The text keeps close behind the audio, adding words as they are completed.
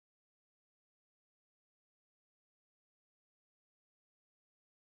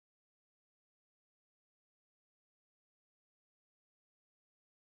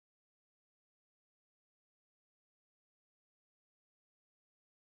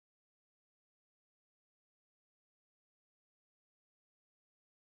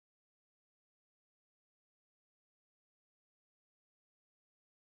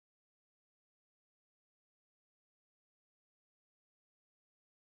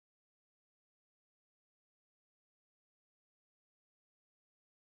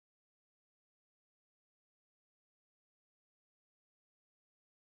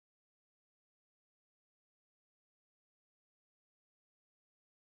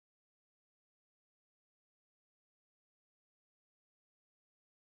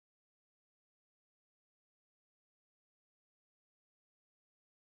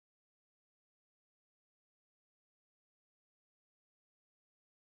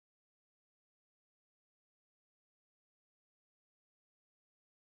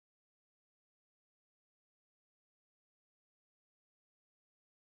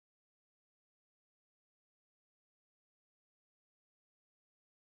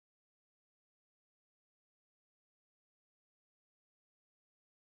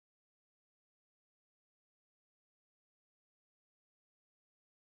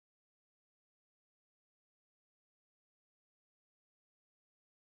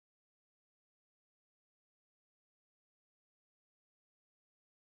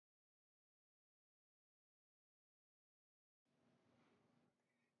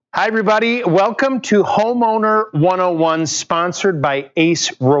Hi, everybody. Welcome to Homeowner 101, sponsored by Ace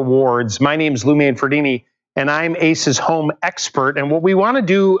Rewards. My name is Lou Manfredini, and I'm Ace's home expert. And what we want to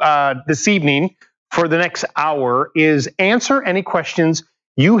do this evening for the next hour is answer any questions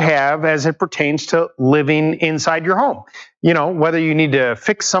you have as it pertains to living inside your home. You know, whether you need to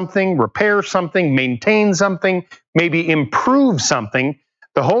fix something, repair something, maintain something, maybe improve something.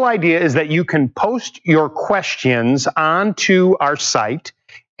 The whole idea is that you can post your questions onto our site.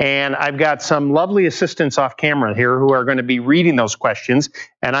 And I've got some lovely assistants off camera here who are going to be reading those questions.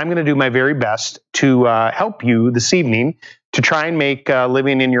 And I'm going to do my very best to help you this evening to try and make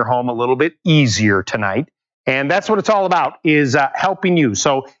living in your home a little bit easier tonight. And that's what it's all about, is helping you.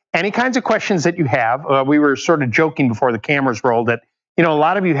 So any kinds of questions that you have, we were sort of joking before the cameras rolled that, you know, a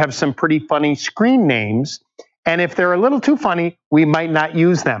lot of you have some pretty funny screen names. And if they're a little too funny, we might not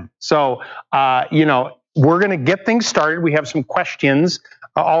use them. So, you know, we're going to get things started. We have some questions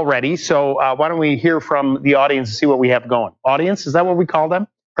already. So why don't we hear from the audience and see what we have going? Audience, is that what we call them?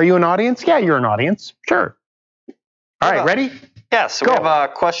 Are you an audience? Yeah, you're an audience. Sure. All right, ready? Yes, we have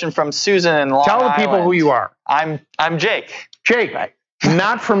a question from Susan in Long Island. Tell the people who you are. I'm Jake. Jake,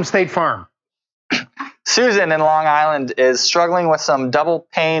 not from State Farm. Susan in Long Island is struggling with some double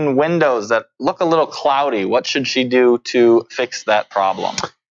pane windows that look a little cloudy. What should she do to fix that problem?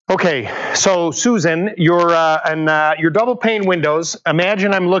 Okay, so Susan, your double pane windows,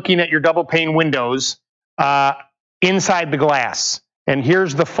 imagine I'm looking at your double pane windows inside the glass. And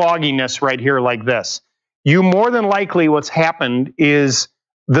here's the fogginess right here like this. You more than likely what's happened is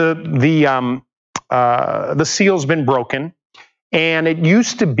the seal's been broken. And it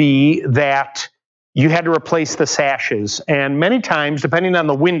used to be that you had to replace the sashes. And many times, depending on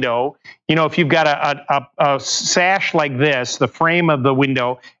the window, you know, if you've got a sash like this, the frame of the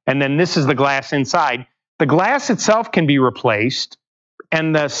window, and then this is the glass inside, the glass itself can be replaced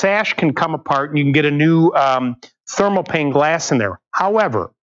and the sash can come apart and you can get a new thermal pane glass in there.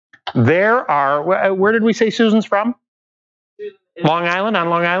 However, there are, where did we say Susan's from? Long Island, on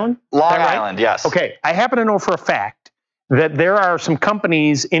Long Island? Long Island, yes. Okay, I happen to know for a fact that there are some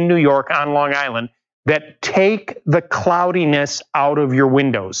companies in New York on Long Island that take the cloudiness out of your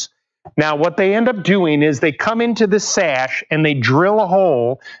windows. Now, what they end up doing is they come into the sash and they drill a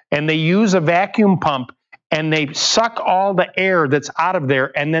hole and they use a vacuum pump and they suck all the air that's out of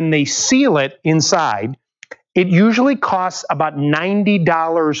there and then they seal it inside. It usually costs about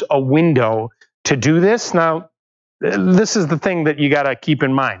 $90 a window to do this. Now, this is the thing that you got to keep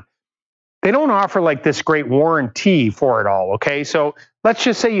in mind. They don't offer like this great warranty for it all, okay? So let's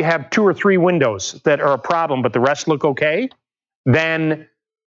just say you have 2 or 3 windows that are a problem, but the rest look okay, then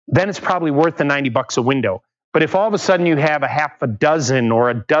it's probably worth the $90 a window. But if all of a sudden you have a half a dozen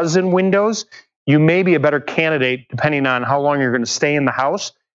or a dozen windows, you may be a better candidate, depending on how long you're going to stay in the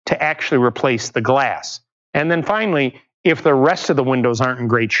house, to actually replace the glass. And then finally, if the rest of the windows aren't in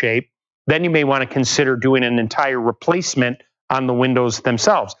great shape, then you may want to consider doing an entire replacement on the windows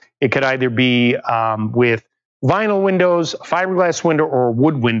themselves. It could either be with vinyl windows, a fiberglass window, or a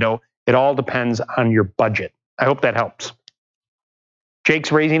wood window. It all depends on your budget. I hope that helps.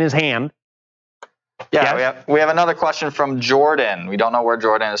 Jake's raising his hand. Yeah, yes? we have another question from Jordan. We don't know where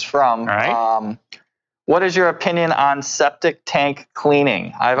Jordan is from. All right. What is your opinion on septic tank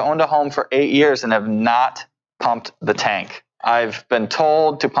cleaning? I've owned a home for 8 years and have not pumped the tank. I've been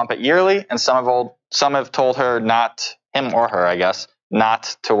told to pump it yearly, and some have told her not, him or her, I guess,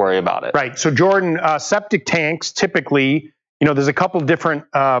 not to worry about it. Right. So, Jordan, septic tanks typically, you know, there's a couple different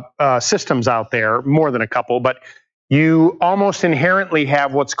systems out there, more than a couple, but you almost inherently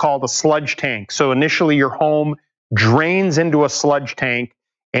have what's called a sludge tank. So initially your home drains into a sludge tank,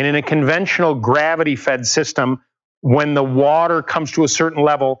 and in a conventional gravity-fed system, when the water comes to a certain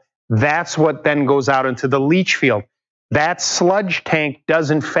level, that's what then goes out into the leach field. That sludge tank does,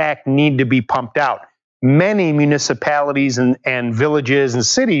 in fact, need to be pumped out. Many municipalities and villages and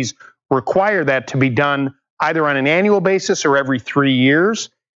cities require that to be done either on an annual basis or every 3 years.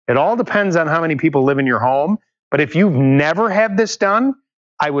 It all depends on how many people live in your home. But if you've never had this done,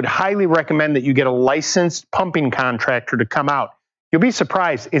 I would highly recommend that you get a licensed pumping contractor to come out. You'll be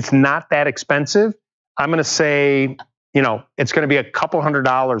surprised. It's not that expensive. I'm going to say, you know, it's going to be a couple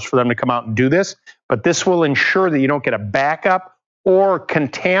 $100s for them to come out and do this. But this will ensure that you don't get a backup or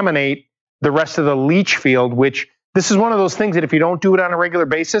contaminate the rest of the leach field, which this is one of those things that if you don't do it on a regular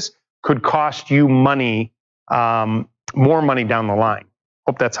basis, could cost you money, more money down the line.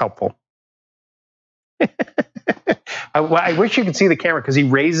 Hope that's helpful. I wish you could see the camera because he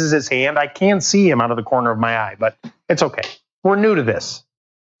raises his hand. I can't see him out of the corner of my eye, but it's okay. We're new to this.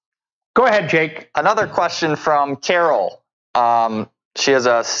 Go ahead, Jake. Another question from Carol. She has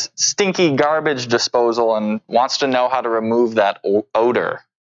a stinky garbage disposal and wants to know how to remove that odor.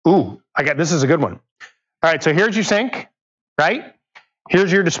 Ooh, this is a good one. All right, so here's your sink, right?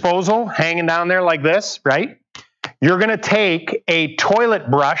 Here's your disposal hanging down there like this, right? You're going to take a toilet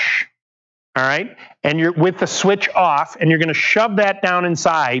brush, all right, and you're with the switch off, and you're going to shove that down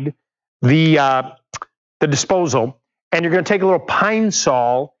inside the disposal, and you're going to take a little Pine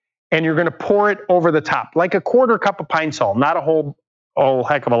Sol, and you're going to pour it over the top, like a quarter cup of Pine Sol, not a whole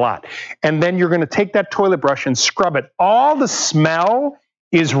heck of a lot. And then you're going to take that toilet brush and scrub it. All the smell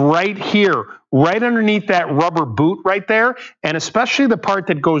is right here, right underneath that rubber boot right there, and especially the part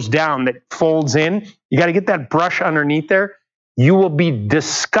that goes down, that folds in. You got to get that brush underneath there. You will be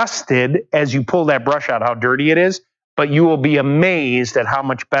disgusted as you pull that brush out how dirty it is, but you will be amazed at how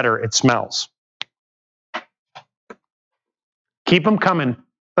much better it smells. Keep them coming.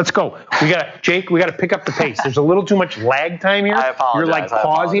 Let's go. Jake, we got to pick up the pace. There's a little too much lag time here. I apologize. You're like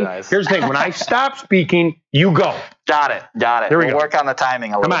pausing. Here's the thing. When I stop speaking, you go. Got it. There we go. Work on the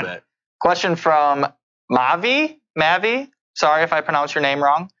timing a little bit. Question from Mavi. Sorry if I pronounced your name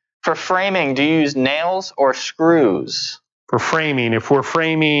wrong. For framing, do you use nails or screws? For framing, if we're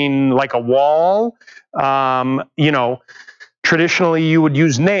framing like a wall, traditionally you would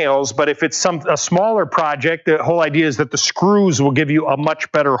use nails, but if it's a smaller project, the whole idea is that the screws will give you a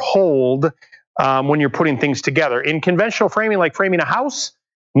much better hold when you're putting things together. In conventional framing, like framing a house,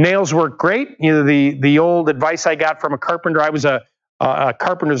 nails work great. The old advice I got from a carpenter, I was a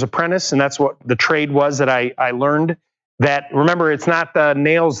carpenter's apprentice, and that's what the trade was that I learned. That, remember, it's not the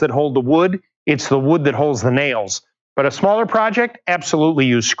nails that hold the wood, it's the wood that holds the nails. But a smaller project, absolutely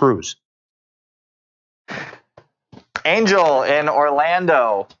use screws. Angel in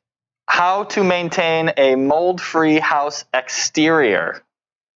Orlando, how to maintain a mold-free house exterior?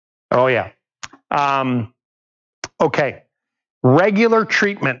 Oh, yeah. Okay. Regular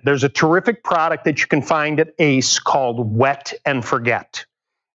treatment. There's a terrific product that you can find at Ace called Wet and Forget.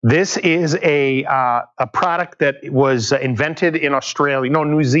 This is a product that was invented in Australia.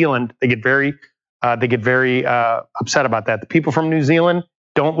 New Zealand. They get very upset about that. The people from New Zealand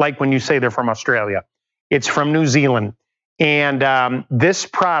don't like when you say they're from Australia. It's from New Zealand. And this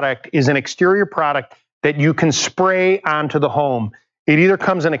product is an exterior product that you can spray onto the home. It either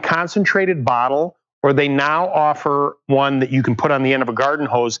comes in a concentrated bottle, or they now offer one that you can put on the end of a garden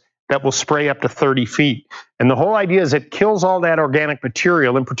hose that will spray up to 30 feet. And the whole idea is it kills all that organic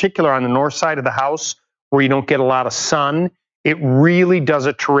material, in particular on the north side of the house where you don't get a lot of sun. It really does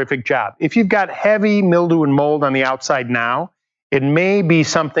a terrific job. If you've got heavy mildew and mold on the outside now, it may be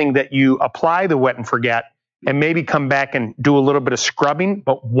something that you apply the Wet and Forget and maybe come back and do a little bit of scrubbing.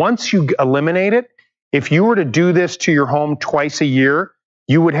 But once you eliminate it, if you were to do this to your home twice a year,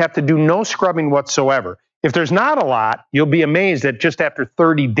 you would have to do no scrubbing whatsoever. If there's not a lot, you'll be amazed at just after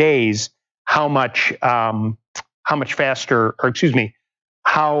 30 days how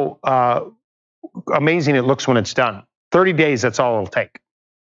amazing it looks when it's done. 30 days, that's all it'll take.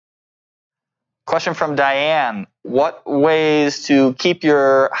 Question from Diane. What ways to keep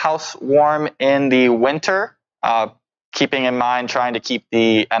your house warm in the winter, keeping in mind trying to keep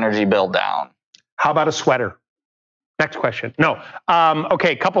the energy bill down? How about a sweater? Next question. No.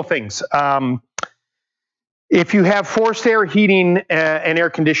 Okay, a couple things. If you have forced air heating and air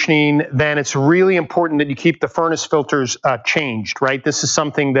conditioning, then it's really important that you keep the furnace filters changed, right? This is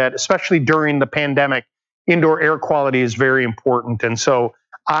something that, especially during the pandemic, indoor air quality is very important. And so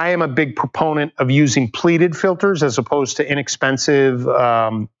I am a big proponent of using pleated filters as opposed to inexpensive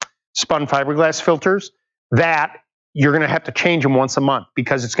spun fiberglass filters. That you're going to have to change them once a month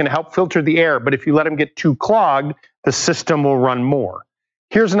because it's going to help filter the air. But if you let them get too clogged, the system will run more.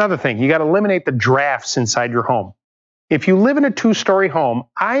 Here's another thing. You got to eliminate the drafts inside your home. If you live in a 2-story home,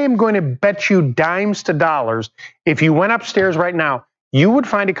 I am going to bet you dimes to dollars, if you went upstairs right now, you would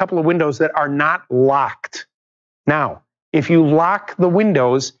find a couple of windows that are not locked. Now, if you lock the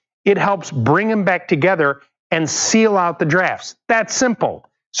windows, it helps bring them back together and seal out the drafts. That's simple.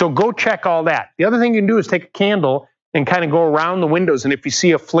 So go check all that. The other thing you can do is take a candle and kind of go around the windows. And if you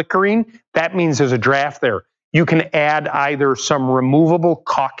see a flickering, that means there's a draft there. You can add either some removable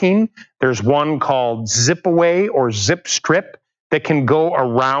caulking. There's one called Zip Away or Zip Strip that can go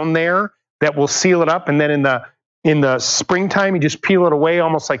around there that will seal it up. And then in the springtime, you just peel it away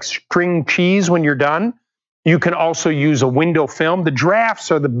almost like string cheese when you're done. You can also use a window film. The drafts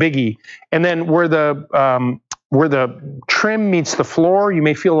are the biggie. And then where the trim meets the floor, you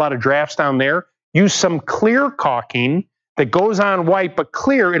may feel a lot of drafts down there. Use some clear caulking that goes on white, but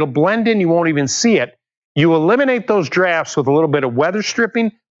clear. It'll blend in. You won't even see it. You eliminate those drafts with a little bit of weather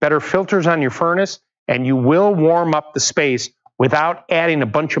stripping, better filters on your furnace, and you will warm up the space without adding a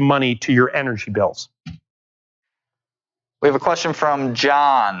bunch of money to your energy bills. We have a question from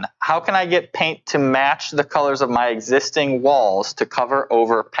John. How can I get paint to match the colors of my existing walls to cover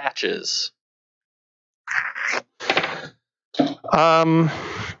over patches?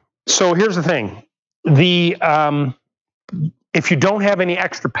 So here's the thing. If you don't have any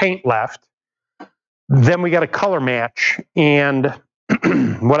extra paint left, then we got a color match. And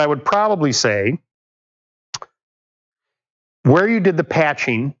what I would probably say, where you did the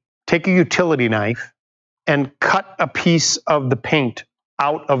patching, take a utility knife and cut a piece of the paint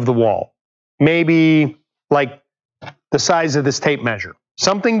out of the wall. Maybe like the size of this tape measure.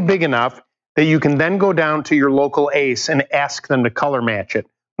 Something big enough that you can then go down to your local ACE and ask them to color match it.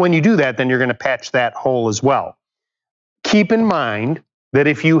 When you do that, then you're going to patch that hole as well. Keep in mind that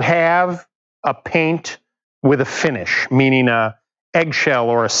if you have a paint with a finish, meaning a eggshell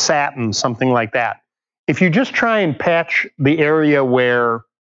or a satin, something like that, if you just try and patch the area where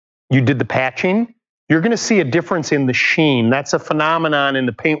you did the patching, you're going to see a difference in the sheen. That's a phenomenon in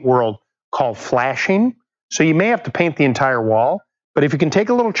the paint world called flashing. So you may have to paint the entire wall, but if you can take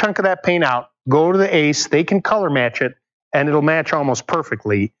a little chunk of that paint out, go to the ACE, they can color match it, and it'll match almost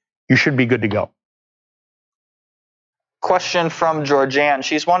perfectly. You should be good to go. Question from Georgianne.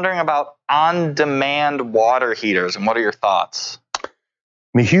 She's wondering about on-demand water heaters, and what are your thoughts?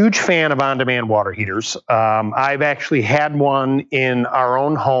 I'm a huge fan of on-demand water heaters. I've actually had one in our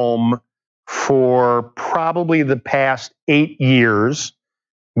own home for probably the past 8 years.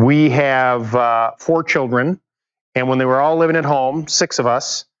 We have 4 children, and when they were all living at home, 6 of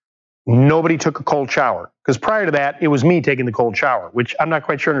us, nobody took a cold shower. Because prior to that, it was me taking the cold shower, which I'm not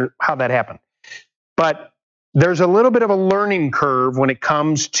quite sure how that happened. But there's a little bit of a learning curve when it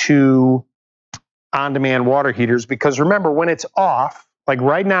comes to on-demand water heaters, because remember, when it's off, like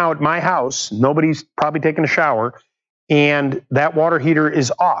right now at my house, nobody's probably taking a shower, and that water heater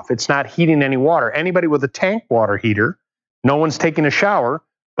is off. It's not heating any water. Anybody with a tank water heater, no one's taking a shower,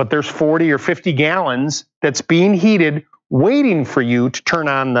 but there's 40 or 50 gallons that's being heated, waiting for you to turn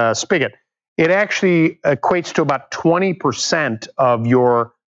on the spigot. It actually equates to about 20% of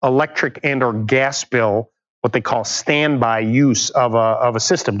your electric and or gas bill, what they call standby use of a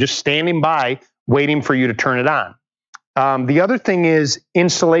system, just standing by, waiting for you to turn it on. The other thing is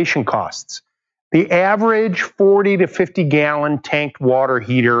installation costs. The average 40 to 50 gallon tanked water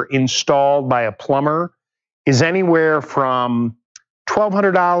heater installed by a plumber is anywhere from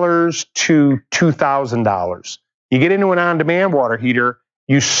 $1,200 to $2,000. You get into an on-demand water heater,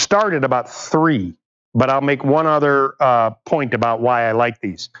 you start at about $3,000. But I'll make one other point about why I like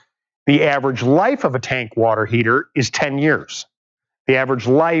these. The average life of a tank water heater is 10 years. The average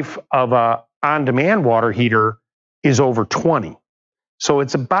life of an on-demand water heater is over 20. So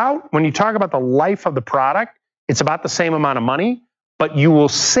it's about, when you talk about the life of the product, it's about the same amount of money, but you will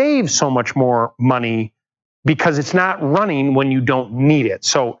save so much more money because it's not running when you don't need it.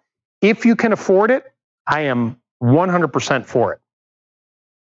 So if you can afford it, I am 100% for it.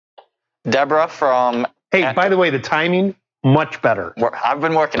 Deborah from... Hey, by the way, the timing, much better. I've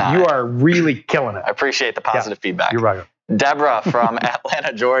been working on it. You are really killing it. I appreciate the positive feedback. You're welcome. Deborah from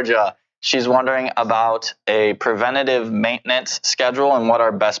Atlanta, Georgia. She's wondering about a preventative maintenance schedule and what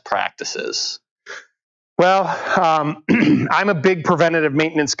are best practices. Well, I'm a big preventative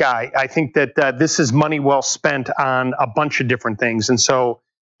maintenance guy. I think that this is money well spent on a bunch of different things. And so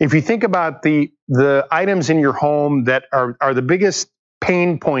if you think about the items in your home that are the biggest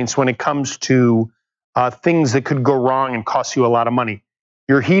pain points when it comes to things that could go wrong and cost you a lot of money,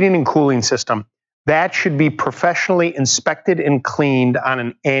 your heating and cooling system, that should be professionally inspected and cleaned on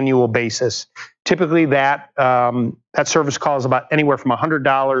an annual basis. Typically, that service call is about anywhere from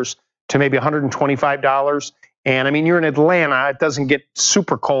 $100 to maybe $125. And I mean, you're in Atlanta; it doesn't get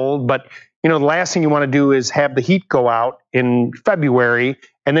super cold, but you know, the last thing you want to do is have the heat go out in February,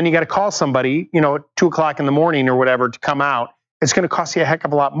 and then you got to call somebody, you know, at 2 o'clock in the morning or whatever to come out. It's going to cost you a heck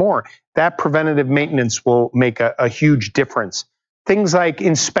of a lot more. That preventative maintenance will make a huge difference. Things like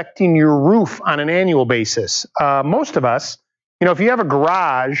inspecting your roof on an annual basis. Most of us, you know, if you have a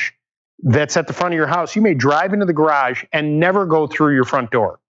garage that's at the front of your house, you may drive into the garage and never go through your front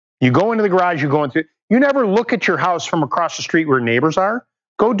door. You go into the garage, you never look at your house from across the street where neighbors are.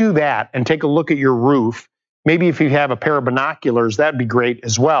 Go do that and take a look at your roof. Maybe if you have a pair of binoculars, that'd be great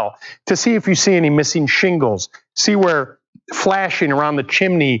as well, to see if you see any missing shingles, see where flashing around the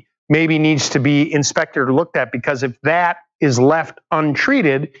chimney maybe needs to be inspected or looked at, because if that is left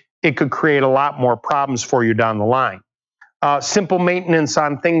untreated, it could create a lot more problems for you down the line. Simple maintenance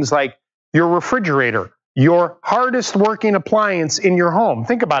on things like your refrigerator, your hardest working appliance in your home.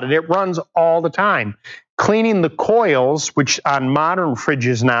 Think about it. It runs all the time. cleaning the coils, which on modern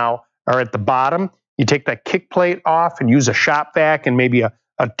fridges now are at the bottom. You take that kick plate off and use a shop vac and maybe a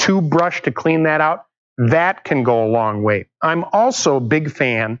tube brush to clean that out. That can go a long way. I'm also a big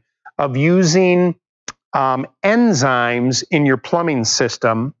fan of using enzymes in your plumbing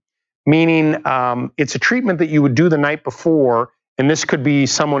system, meaning it's a treatment that you would do the night before, and this could be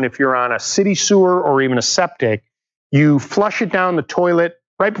someone if you're on a city sewer or even a septic. You flush it down the toilet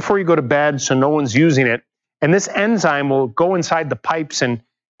right before you go to bed so no one's using it, and this enzyme will go inside the pipes and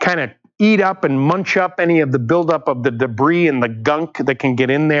kind of eat up and munch up any of the buildup of the debris and the gunk that can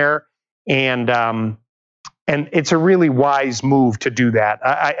get in there, and it's a really wise move to do that.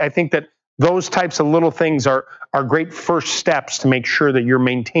 I think that those types of little things are great first steps to make sure that you're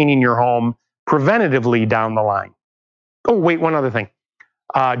maintaining your home preventatively down the line. Oh, wait, one other thing.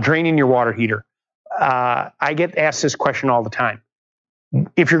 Draining your water heater. I get asked this question all the time.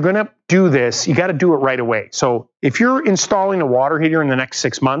 If you're going to do this, you got to do it right away. So if you're installing a water heater in the next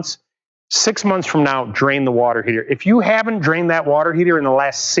 6 months, 6 months from now, drain the water heater. If you haven't drained that water heater in the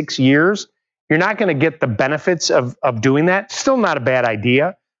last 6 years, you're not going to get the benefits of doing that. Still not a bad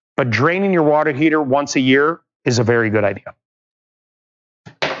idea, but draining your water heater once a year is a very good idea.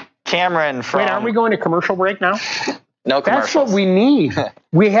 Cameron from... Wait, aren't we going to commercial break now? No commercials. That's what we need.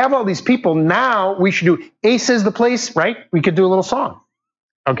 We have all these people. Now we should do Ace is the place, right? We could do a little song.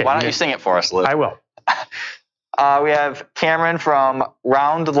 Okay. Why don't you sing it for us, Luke? I will. We have Cameron from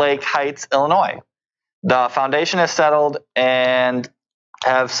Round Lake Heights, Illinois. The foundation is settled and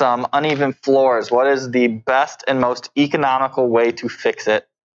have some uneven floors. What is the best and most economical way to fix it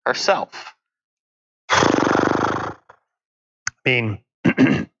herself? I mean,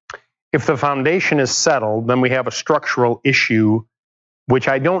 if the foundation is settled, then we have a structural issue, which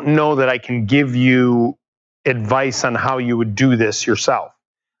I don't know that I can give you advice on how you would do this yourself.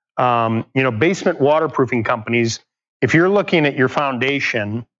 Basement waterproofing companies, if you're looking at your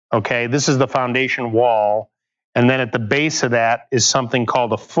foundation, okay, this is the foundation wall, and then at the base of that is something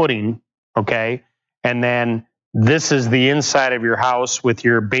called a footing, okay, and then this is the inside of your house with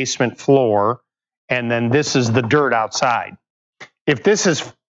your basement floor, and then this is the dirt outside. If this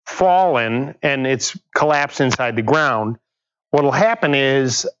is fallen and it's collapsed inside the ground, what will happen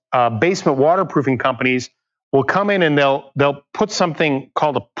is basement waterproofing companies will come in and they'll put something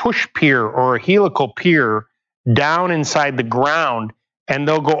called a push pier or a helical pier down inside the ground, and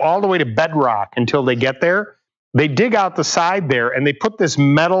they'll go all the way to bedrock until they get there. They dig out the side there and they put this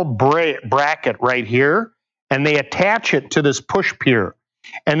metal bracket right here, and they attach it to this push pier,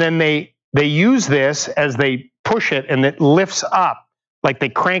 and then they use this as they push it, and it lifts up, like they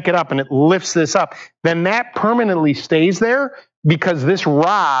crank it up and it lifts this up. Then that permanently stays there because this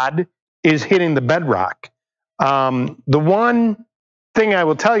rod is hitting the bedrock. The one thing I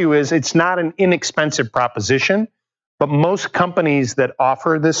will tell you is it's not an inexpensive proposition, but most companies that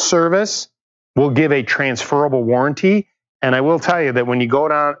offer this service will give a transferable warranty. And I will tell you that when you go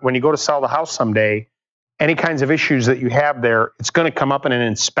to sell the house someday, any kinds of issues that you have there, it's going to come up in an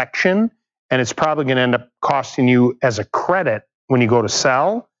inspection, and it's probably going to end up costing you as a credit when you go to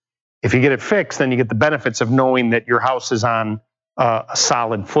sell. If you get it fixed, then you get the benefits of knowing that your house is on a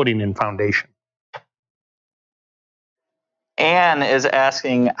solid footing and foundation. Anne is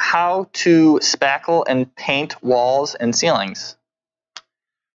asking how to spackle and paint walls and ceilings.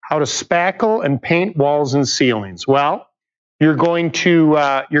 How to spackle and paint walls and ceilings. Well, you're going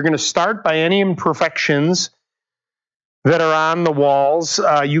to start by any imperfections that are on the walls.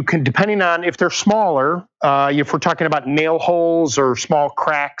 You can, depending on if they're smaller, if we're talking about nail holes or small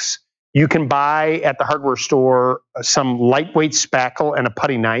cracks, you can buy at the hardware store some lightweight spackle and a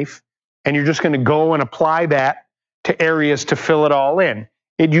putty knife, and you're just going to go and apply that to areas to fill it all in.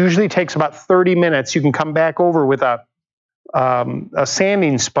 It usually takes about 30 minutes. You can come back over with a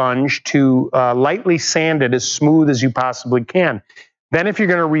sanding sponge to lightly sand it as smooth as you possibly can. Then if you're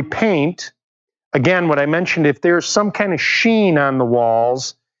going to repaint, again, what I mentioned, if there's some kind of sheen on the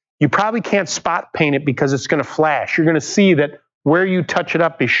walls, you probably can't spot paint it because it's going to flash. You're going to see that where you touch it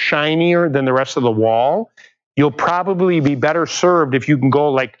up is shinier than the rest of the wall. You'll probably be better served if you can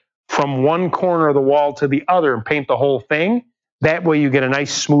go like from one corner of the wall to the other and paint the whole thing. That way you get a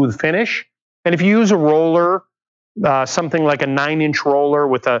nice smooth finish. And if you use a roller, something like a 9-inch roller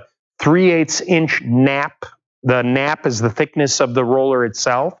with a 3/8-inch nap, the nap is the thickness of the roller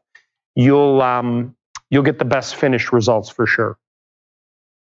itself, you'll get the best finished results for sure.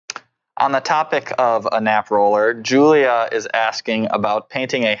 On the topic of a nap roller, Julia is asking about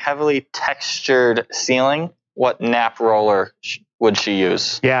painting a heavily textured ceiling. What nap roller would she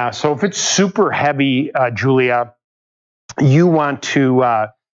use? Yeah, so if it's super heavy, Julia, you want to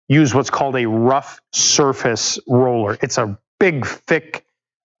use what's called a rough surface roller. It's a big, thick,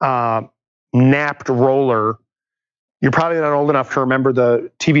 napped roller. You're probably not old enough to remember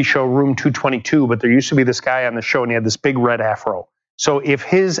the TV show Room 222, but there used to be this guy on the show and he had this big red afro. So if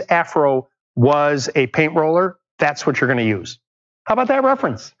his afro was a paint roller, that's what you're going to use. How about that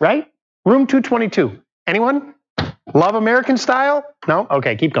reference, right? Room 222. Anyone? Love American Style? No?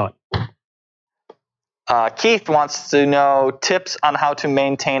 Okay, keep going. Keith wants to know tips on how to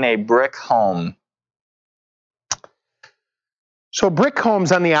maintain a brick home. So brick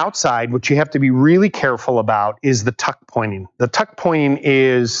homes on the outside, what you have to be really careful about is the tuck pointing. The tuck pointing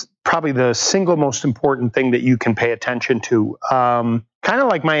is probably the single most important thing that you can pay attention to. Kind of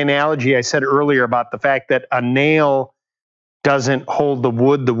like my analogy I said earlier about the fact that a nail doesn't hold the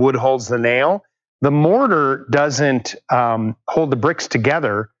wood holds the nail. The mortar doesn't hold the bricks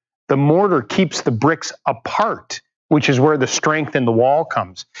together. The mortar keeps the bricks apart, which is where the strength in the wall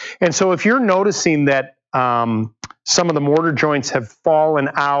comes. And so if you're noticing that some of the mortar joints have fallen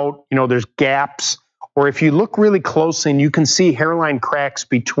out, there's gaps, or if you look really closely and you can see hairline cracks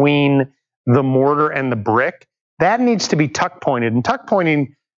between the mortar and the brick, that needs to be tuck pointed. And tuck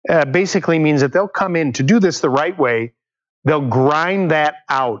pointing basically means that they'll come in to do this the right way. They'll grind that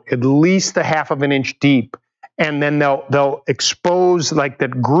out at least a half of an inch deep, and then they'll expose like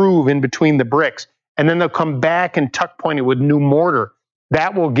that groove in between the bricks, and then they'll come back and tuck point it with new mortar.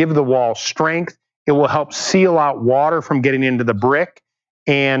 That will give the wall strength. It will help seal out water from getting into the brick,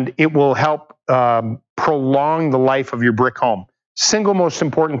 and it will help prolong the life of your brick home. Single most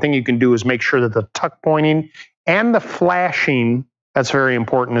important thing you can do is make sure that the tuck pointing and the flashing, that's very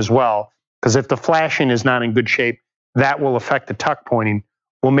important as well, because if the flashing is not in good shape, that will affect the tuck pointing.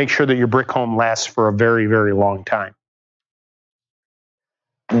 Will make sure that your brick home lasts for a very, very long time.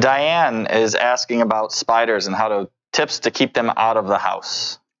 Diane is asking about spiders and tips to keep them out of the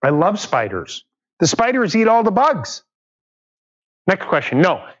house. I love spiders. The spiders eat all the bugs. Next question.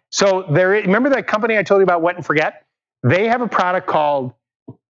 No. So remember that company I told you about, Wet and Forget? They have a product called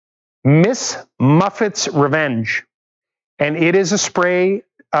Miss Muffet's Revenge. And it is a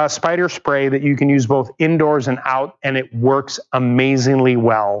spider spray that you can use both indoors and out, and it works amazingly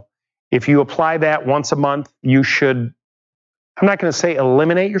well. If you apply that once a month, you should, I'm not going to say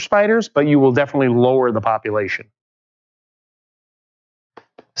eliminate your spiders, but you will definitely lower the population.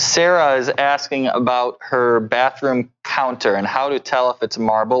 Sarah is asking about her bathroom counter and how to tell if it's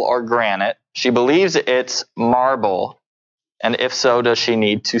marble or granite. She believes it's marble, and if so, does she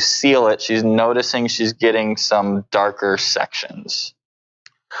need to seal it? She's noticing she's getting some darker sections.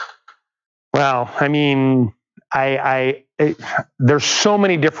 Well, I mean, there's so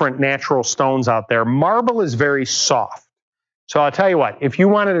many different natural stones out there. Marble is very soft. So I'll tell you what, if you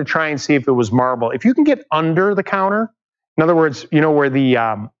wanted to try and see if it was marble, if you can get under the counter, in other words, where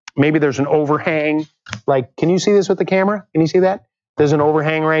the maybe there's an overhang, like, can you see this with the camera? Can you see that? There's an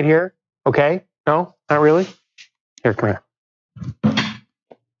overhang right here. Okay. No, not really. Here, come here.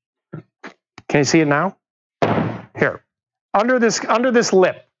 Can you see it now? Here. Under this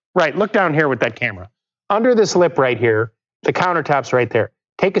lip. Right, look down here with that camera. Under this lip right here, the countertop's right there.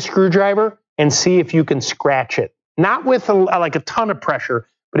 Take a screwdriver and see if you can scratch it. Not with like a ton of pressure,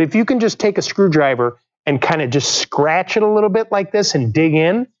 but if you can just take a screwdriver and kind of just scratch it a little bit like this and dig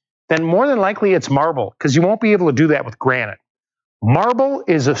in, then more than likely it's marble, because you won't be able to do that with granite. Marble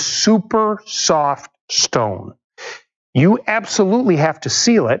is a super soft stone. You absolutely have to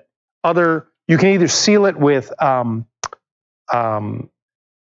seal it. You can either seal it with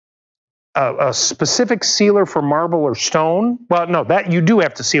a specific sealer for marble or stone. Well, no, that you do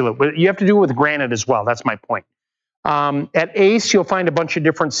have to seal it, but you have to do it with granite as well. That's my point. At Ace, you'll find a bunch of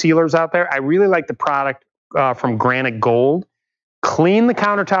different sealers out there. I really like the product from Granite Gold. Clean the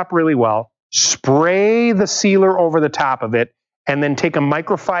countertop really well, spray the sealer over the top of it, and then take a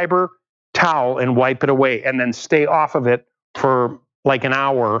microfiber towel and wipe it away, and then stay off of it for like an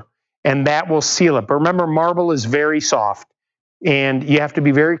hour, and that will seal it. But remember, marble is very soft, and you have to be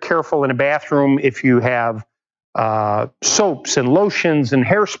very careful in a bathroom if you have soaps and lotions and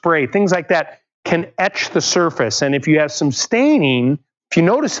hairspray, things like that can etch the surface. And if you have some staining, if you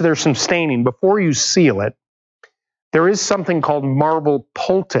notice there's some staining before you seal it, there is something called marble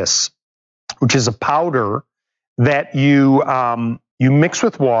poultice, which is a powder that you mix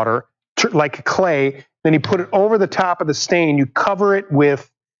with water, like clay, then you put it over the top of the stain, you cover it with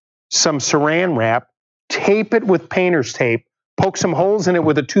some saran wrap, tape it with painter's tape, poke some holes in it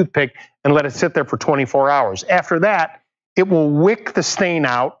with a toothpick, and let it sit there for 24 hours. After that, it will wick the stain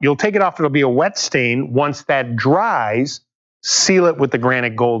out. You'll take it off, it'll be a wet stain. Once that dries, seal it with the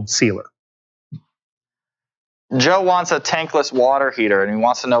Granite Gold sealer. Joe wants a tankless water heater, and he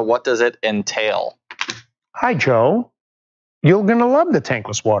wants to know, what does it entail? Hi, Joe. You're going to love the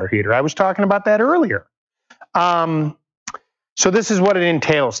tankless water heater. I was talking about that earlier. So this is what it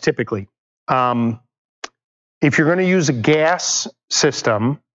entails typically. If you're going to use a gas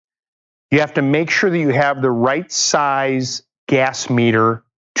system, you have to make sure that you have the right size gas meter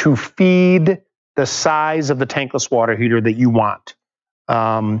to feed the size of the tankless water heater that you want.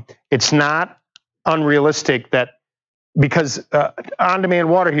 It's not unrealistic that, because on-demand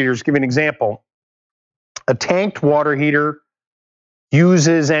water heaters, give you an example, a tanked water heater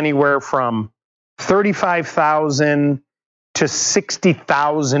uses anywhere from 35,000 to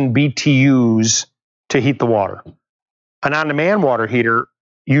 60,000 BTUs to heat the water. An on-demand water heater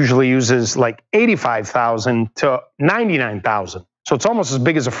usually uses like 85,000 to 99,000. So it's almost as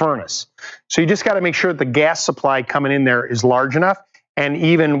big as a furnace. So you just got to make sure that the gas supply coming in there is large enough. And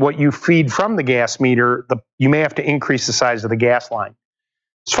even what you feed from the gas meter, you may have to increase the size of the gas line.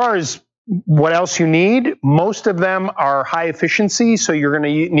 As far as what else you need, most of them are high efficiency. So you're going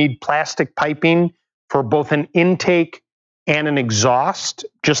to need plastic piping for both an intake and an exhaust,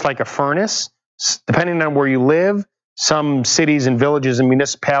 just like a furnace. Depending on where you live, some cities and villages and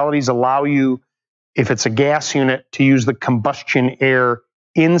municipalities allow you, if it's a gas unit, to use the combustion air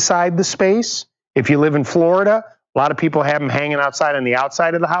inside the space. If you live in Florida, a lot of people have them hanging outside on the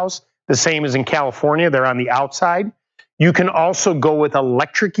outside of the house. The same as in California, they're on the outside. You can also go with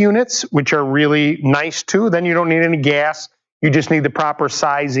electric units, which are really nice too. Then you don't need any gas. You just need the proper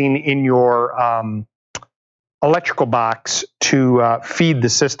sizing in your electrical box to feed the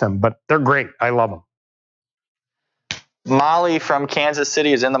system. But they're great. I love them. Molly from Kansas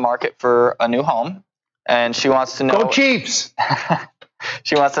City is in the market for a new home, and she wants to know... Go Chiefs!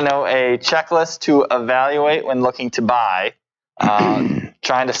 She wants to know a checklist to evaluate when looking to buy,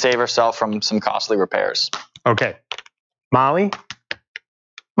 trying to save herself from some costly repairs. Okay. Molly,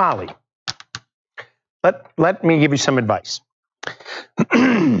 let me give you some advice.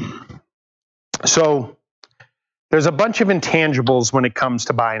 So there's a bunch of intangibles when it comes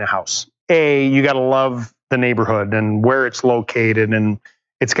to buying a house. You got to love the neighborhood and where it's located, and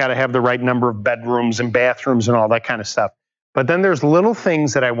it's got to have the right number of bedrooms and bathrooms and all that kind of stuff. But then there's little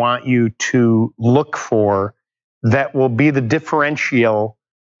things that I want you to look for that will be the differentiator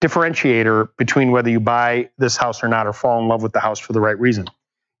between whether you buy this house or not, or fall in love with the house for the right reason.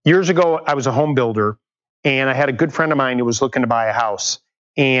 Years ago, I was a home builder, and I had a good friend of mine who was looking to buy a house.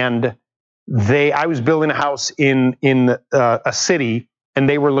 And I was building a house in a city, and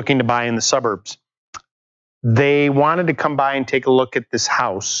they were looking to buy in the suburbs. They wanted to come by and take a look at this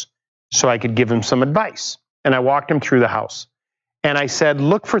house so I could give them some advice. And I walked them through the house. And I said,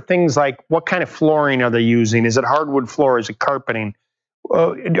 look for things like, what kind of flooring are they using? Is it hardwood floor? Is it carpeting?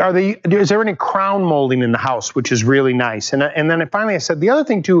 Is there any crown molding in the house, which is really nice? And then finally I said, the other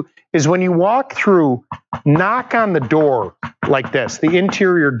thing too is when you walk through, knock on the door like this, the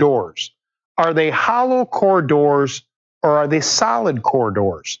interior doors. Are they hollow core doors or are they solid core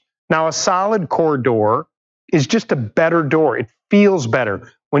doors? Now, a solid core door is just a better door. It feels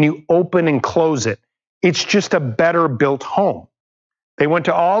better when you open and close it. It's just a better built home. They went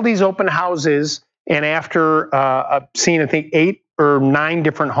to all these open houses, and after seeing, I think, 8 or 9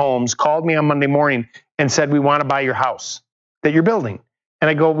 different homes, called me on Monday morning and said, we want to buy your house that you're building. And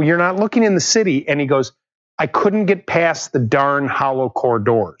I go, well, you're not looking in the city. And he goes, I couldn't get past the darn hollow core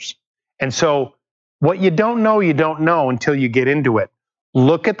doors. And so what you don't know until you get into it.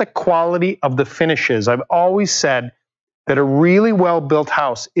 Look at the quality of the finishes. I've always said that a really well-built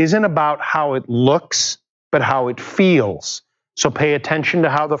house isn't about how it looks, but how it feels. So pay attention to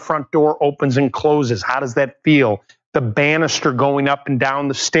how the front door opens and closes. How does that feel? The banister going up and down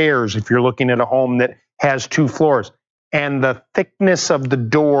the stairs if you're looking at a home that has 2 floors. And the thickness of the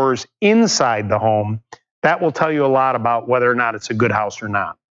doors inside the home, that will tell you a lot about whether or not it's a good house or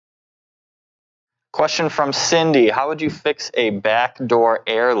not. Question from Cindy. How would you fix a back door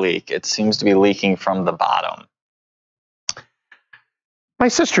air leak? It seems to be leaking from the bottom. My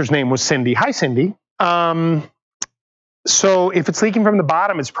sister's name was Cindy. Hi, Cindy. So if it's leaking from the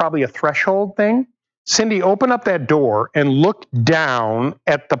bottom, it's probably a threshold thing. Cindy, open up that door and look down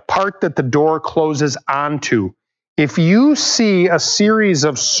at the part that the door closes onto. If you see a series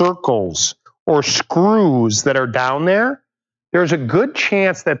of circles or screws that are down there, there's a good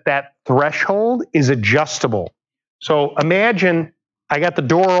chance that that threshold is adjustable. So imagine I got the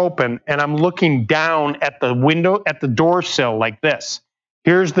door open and I'm looking down at the window, at the door sill like this.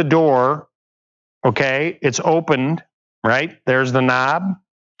 Here's the door, okay? It's opened, right? There's the knob,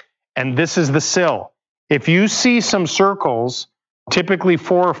 and this is the sill. If you see some circles, typically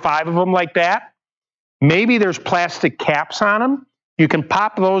 4 or 5 of them like that, Maybe there's plastic caps on them. You can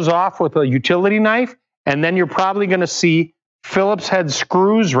pop those off with a utility knife, and then you're probably going to see Phillips head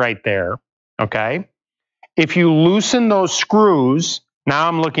screws right there, okay? If you loosen those screws, now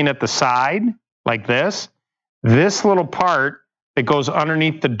I'm looking at the side like this little part that goes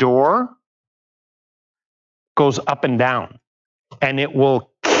underneath the door goes up and down, and it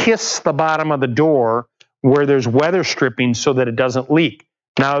will kiss the bottom of the door where there's weather stripping so that it doesn't leak.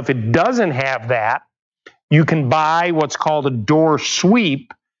 Now, if it doesn't have that, you can buy what's called a door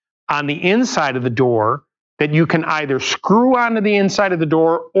sweep on the inside of the door that you can either screw onto the inside of the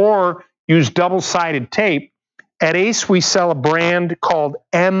door or use double-sided tape. At Ace, we sell a brand called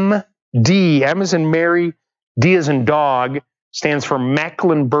MD. M as in Mary, D as in dog, stands for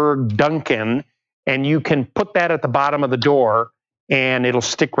Mecklenburg Duncan, and you can put that at the bottom of the door, and it'll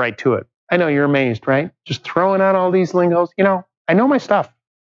stick right to it. I know you're amazed, right? Just throwing out all these lingos. You know, I know my stuff.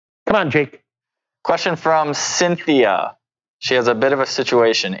 Come on, Jake. Question from Cynthia. She has a bit of a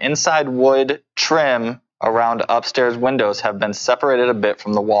situation. Inside wood trim around upstairs windows have been separated a bit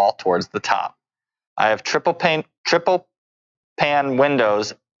from the wall towards the top. I have triple pan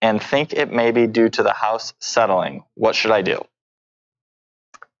windows and think it may be due to the house settling. What should I do?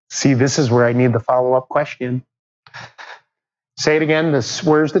 See, this is where I need the follow-up question. Say it again.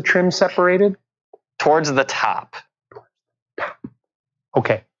 Where's the trim separated? Towards the top.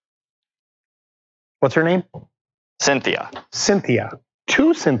 Okay. What's her name? Cynthia. Cynthia.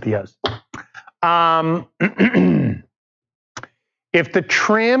 Two Cynthias. If the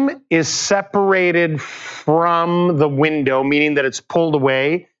trim is separated from the window, meaning that it's pulled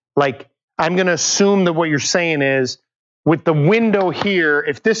away, like I'm going to assume that what you're saying is with the window here,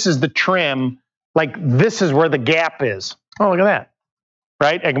 if this is the trim, like this is where the gap is. Oh, look at that.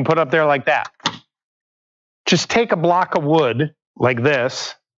 Right? I can put up there like that. Just take a block of wood like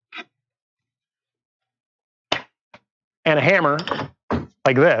this and a hammer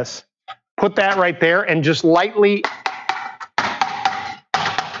like this. Put that right there and just lightly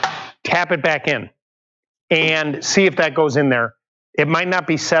tap it back in and see if that goes in there. It might not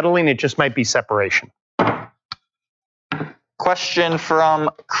be settling, it just might be separation. Question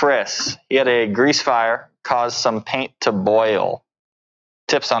from Chris. He had a grease fire, caused some paint to boil.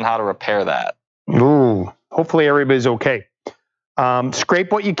 Tips on how to repair that. Ooh, hopefully everybody's okay.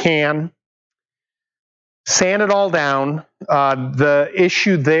 Scrape what you can. Sand it all down. The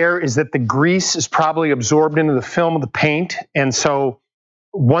issue there is that the grease is probably absorbed into the film of the paint, and so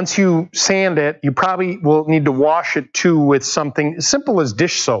once you sand it, you probably will need to wash it too with something as simple as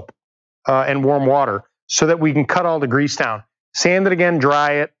dish soap and warm water so that we can cut all the grease down. Sand it again,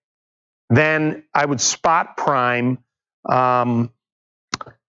 dry it. Then I would spot prime.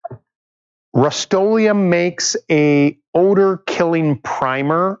 Rust-Oleum makes a odor-killing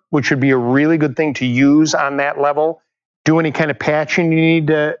primer, which would be a really good thing to use on that level. Do any kind of patching you need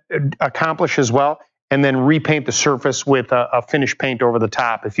to accomplish as well, and then repaint the surface with a finish paint over the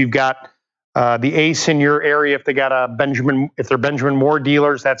top. If you've got the Ace in your area, if they're Benjamin Moore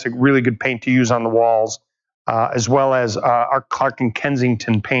dealers, that's a really good paint to use on the walls, as well as our Clark and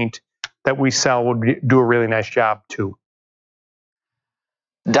Kensington paint that we sell would do a really nice job too.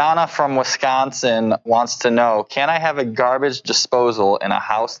 Donna from Wisconsin wants to know, can I have a garbage disposal in a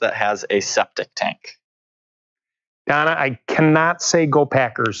house that has a septic tank? Donna, I cannot say go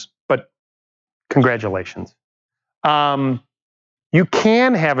Packers, but congratulations. You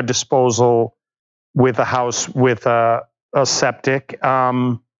can have a disposal with a house with a septic.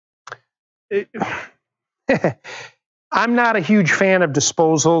 I'm not a huge fan of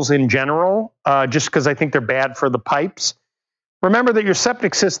disposals in general, just because I think they're bad for the pipes. Remember that your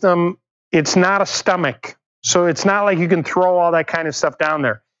septic system, it's not a stomach, so it's not like you can throw all that kind of stuff down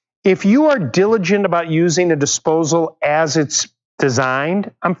there. If you are diligent about using a disposal as it's designed,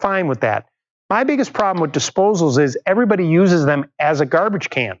 I'm fine with that. My biggest problem with disposals is everybody uses them as a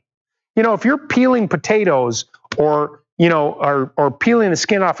garbage can. You know, if you're peeling potatoes or, you know, or peeling the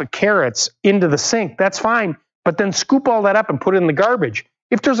skin off of carrots into the sink, that's fine, but then scoop all that up and put it in the garbage.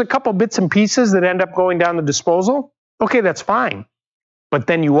 If there's a couple bits and pieces that end up going down the disposal, okay, that's fine. But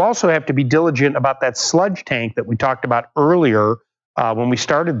then you also have to be diligent about that sludge tank that we talked about earlier when we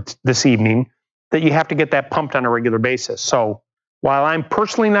started this evening, that you have to get that pumped on a regular basis. So while I'm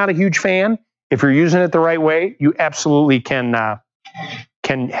personally not a huge fan, if you're using it the right way, you absolutely can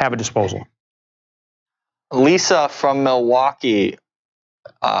have a disposal. Lisa from Milwaukee.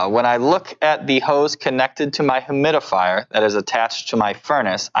 When I look at the hose connected to my humidifier that is attached to my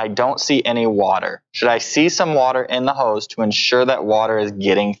furnace, I don't see any water. Should I see some water in the hose to ensure that water is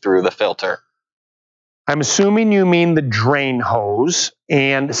getting through the filter? I'm assuming you mean the drain hose,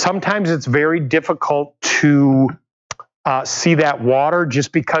 and sometimes it's very difficult to see that water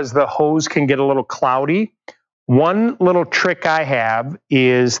just because the hose can get a little cloudy. One little trick I have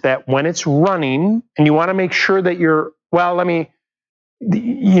is that when it's running, and you want to make sure that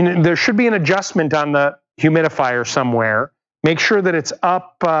there should be an adjustment on the humidifier somewhere. Make sure that it's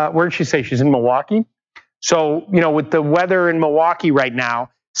up. Where did she say? She's in Milwaukee. So, with the weather in Milwaukee right now,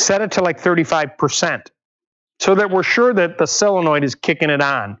 set it to like 35% so that we're sure that the solenoid is kicking it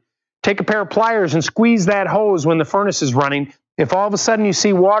on. Take a pair of pliers and squeeze that hose when the furnace is running. If all of a sudden you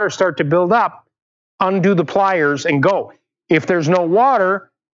see water start to build up, undo the pliers and go. If there's no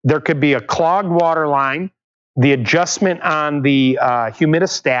water, there could be a clogged water line. The adjustment on the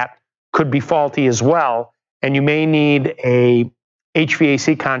humidistat could be faulty as well, and you may need a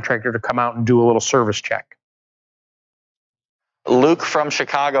HVAC contractor to come out and do a little service check. Luke from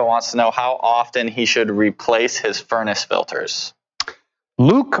Chicago wants to know how often he should replace his furnace filters.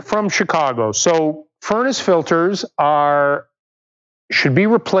 Luke from Chicago. So furnace filters should be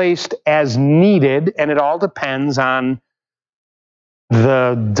replaced as needed, and it all depends on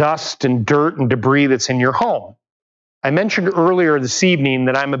the dust and dirt and debris that's in your home. I mentioned earlier this evening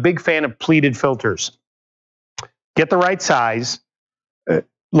that I'm a big fan of pleated filters. Get the right size.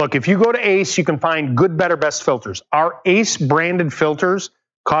 Look, if you go to Ace, you can find good, better, best filters. Our Ace branded filters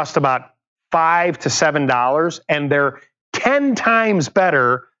cost about $5 to $7, and they're 10 times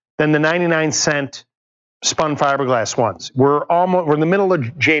better than the 99-cent spun fiberglass ones. We're in the middle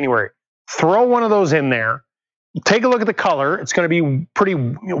of January. Throw one of those in there. Take a look at the color. It's going to be pretty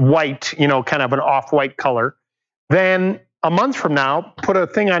white, kind of an off-white color. Then a month from now, put a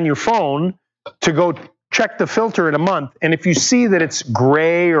thing on your phone to go check the filter in a month. And if you see that it's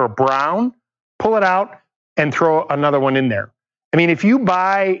gray or brown, pull it out and throw another one in there. I mean, if you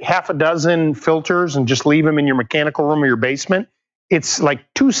buy half a dozen filters and just leave them in your mechanical room or your basement, it's like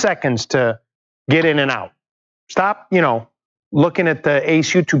 2 seconds to get in and out. Stop, looking at the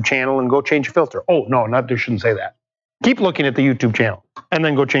Ace YouTube channel and go change your filter. Oh, no, I shouldn't say that. Keep looking at the YouTube channel and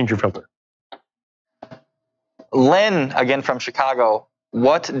then go change your filter. Lynn, again from Chicago,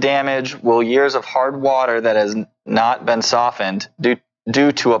 what damage will years of hard water that has not been softened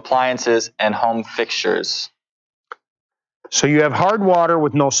do to appliances and home fixtures? So you have hard water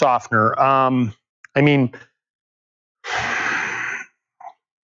with no softener.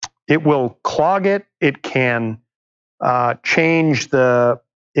 It will clog it. It can change the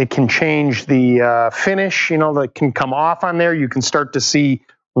finish, that can come off on there. You can start to see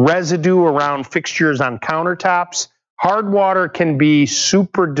residue around fixtures on countertops. Hard water can be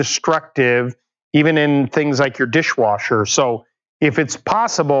super destructive, even in things like your dishwasher. So if it's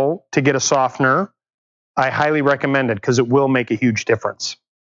possible to get a softener, I highly recommend it because it will make a huge difference.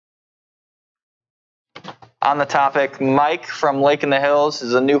 On the topic, Mike from Lake in the Hills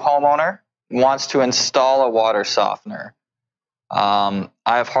is a new homeowner, wants to install a water softener. I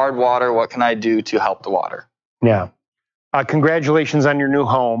have hard water. What can I do to help the water? Yeah. Congratulations on your new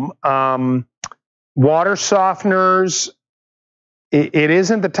home. Water softeners, it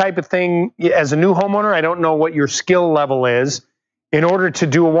isn't the type of thing, as a new homeowner, I don't know what your skill level is. In order to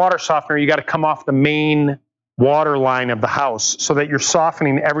do a water softener, you got to come off the main water line of the house so that you're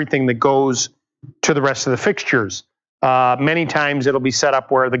softening everything that goes to the rest of the fixtures. Many times it'll be set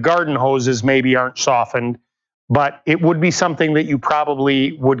up where the garden hoses maybe aren't softened, but it would be something that you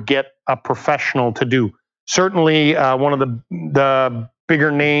probably would get a professional to do. Certainly, one of the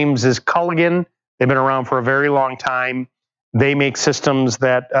bigger names is Culligan. They've been around for a very long time. They make systems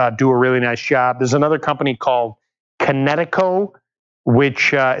that do a really nice job. There's another company called Kinetico,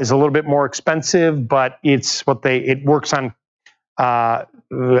 which is a little bit more expensive, but it works on the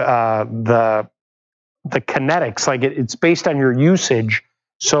kinetics. Like it's based on your usage.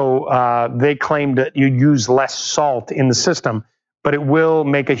 So they claim that you use less salt in the system, but it will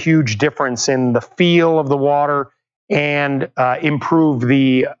make a huge difference in the feel of the water and improve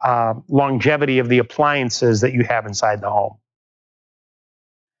the longevity of the appliances that you have inside the home.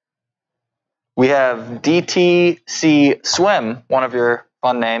 We have DTC Swim, one of your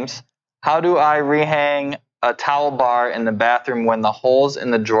fun names. How do I rehang a towel bar in the bathroom when the holes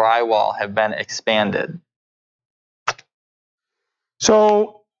in the drywall have been expanded?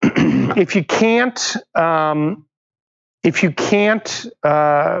 So if you can't, well,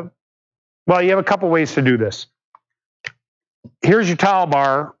 you have a couple ways to do this. Here's your towel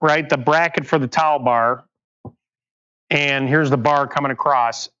bar, right? The bracket for the towel bar. And here's the bar coming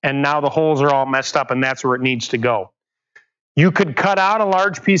across. And now the holes are all messed up, and that's where it needs to go. You could cut out a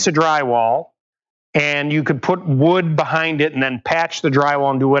large piece of drywall, and you could put wood behind it and then patch the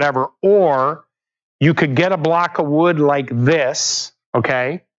drywall and do whatever. Or you could get a block of wood like this,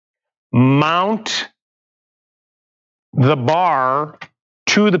 okay? Mount the bar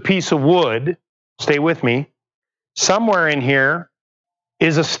to the piece of wood. Stay with me. Somewhere in here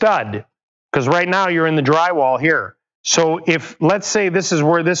is a stud, because right now you're in the drywall here. So if, let's say this is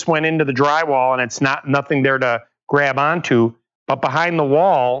where this went into the drywall and it's nothing there to grab onto, but behind the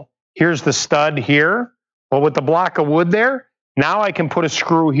wall, here's the stud here. Well, with the block of wood there, now I can put a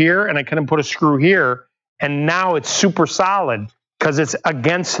screw here and I can put a screw here, and now it's super solid because it's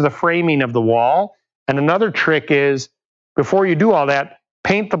against the framing of the wall. And another trick is, before you do all that,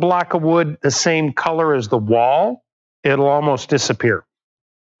 paint the block of wood the same color as the wall. It'll almost disappear.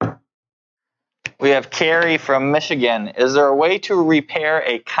 We have Carrie from Michigan. Is there a way to repair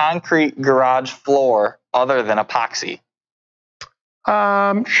a concrete garage floor other than epoxy?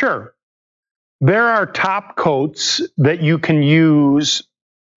 Sure. There are top coats that you can use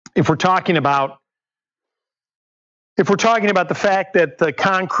if we're talking about the fact that the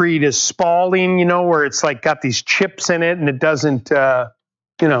concrete is spalling, where it's like got these chips in it and it doesn't, if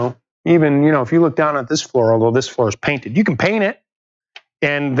you look down at this floor, although this floor is painted, you can paint it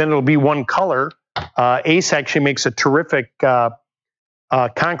and then it'll be one color. Ace actually makes a terrific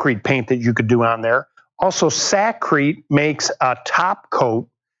concrete paint that you could do on there. Also, Saccrete makes a top coat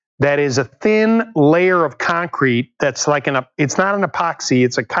that is a thin layer of concrete that's like it's not an epoxy,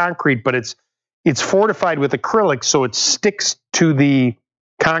 it's a concrete, but it's fortified with acrylic, so it sticks to the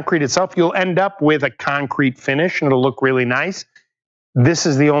concrete itself. You'll end up with a concrete finish and it'll look really nice. This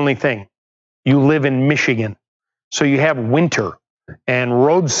is the only thing. You live in Michigan, so you have winter and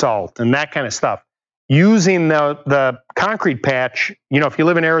road salt and that kind of stuff. Using the concrete patch, if you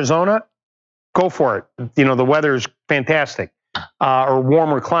live in Arizona, go for it. The weather's fantastic, or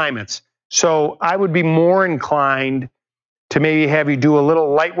warmer climates. So I would be more inclined to maybe have you do a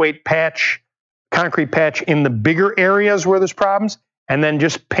little lightweight patch, concrete patch in the bigger areas where there's problems, and then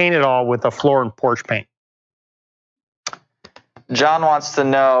just paint it all with a floor and porch paint. John wants to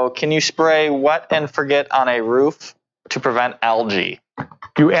know, can you spray wet and forget on a roof to prevent algae?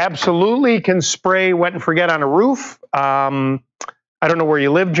 You absolutely can spray wet and forget on a roof. I don't know where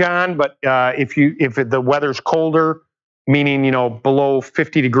you live, John, but if the weather's colder, meaning below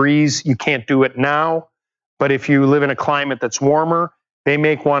 50 degrees, you can't do it now. But if you live in a climate that's warmer, they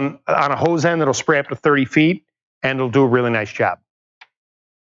make one on a hose end that'll spray up to 30 feet, and it'll do a really nice job.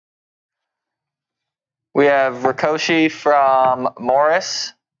 We have Rikoshi from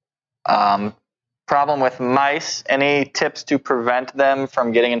Morris. Problem with mice. Any tips to prevent them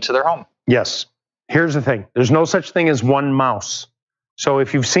from getting into their home? Yes. Here's the thing. There's no such thing as one mouse. So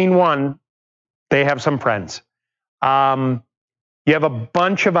if you've seen one, they have some friends. You have a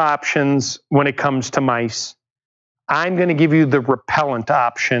bunch of options when it comes to mice. I'm going to give you the repellent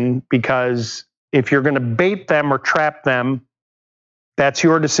option, because if you're going to bait them or trap them, that's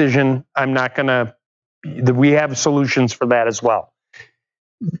your decision. I'm not going to. We have solutions for that as well.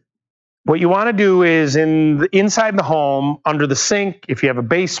 What you want to do is inside the home, under the sink, if you have a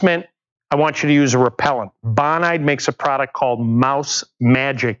basement, I want you to use a repellent. Bonide makes a product called Mouse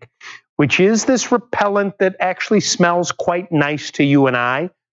Magic, which is this repellent that actually smells quite nice to you and I,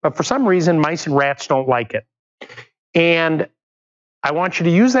 but for some reason, mice and rats don't like it. And I want you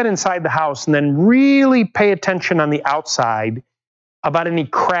to use that inside the house and then really pay attention on the outside about any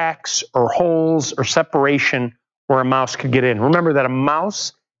cracks or holes or separation where a mouse could get in. Remember that a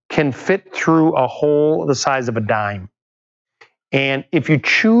mouse can fit through a hole the size of a dime. And if you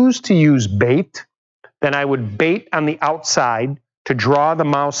choose to use bait, then I would bait on the outside to draw the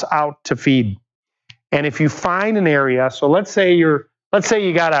mouse out to feed. And if you find an area, so let's say you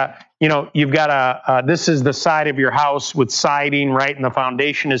got this is the side of your house with siding, right? And the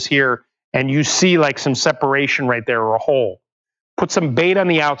foundation is here, and you see like some separation right there or a hole. Put some bait on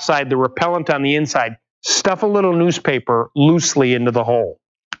the outside, the repellent on the inside, stuff a little newspaper loosely into the hole.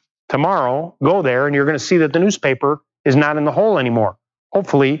 Tomorrow, go there and you're going to see that the newspaper is not in the hole anymore.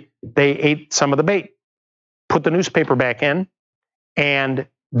 Hopefully, they ate some of the bait. Put the newspaper back in, and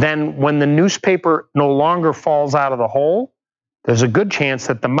then when the newspaper no longer falls out of the hole, there's a good chance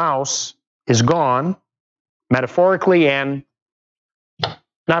that the mouse is gone, metaphorically and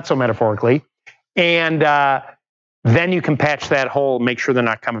not so metaphorically. And then you can patch that hole, make sure they're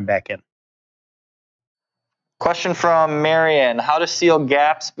not coming back in. Question from Marion. How to seal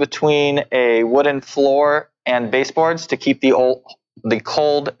gaps between a wooden floor and baseboards to keep the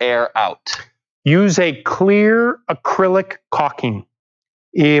cold air out? Use a clear acrylic caulking.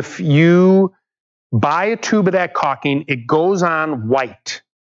 If you buy a tube of that caulking, it goes on white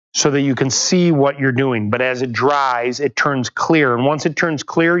so that you can see what you're doing. But as it dries, it turns clear. And once it turns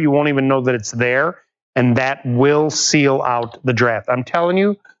clear, you won't even know that it's there. and that will seal out the draft. I'm telling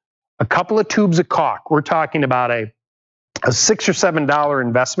you, a couple of tubes of caulk, we're talking about a $6 or $7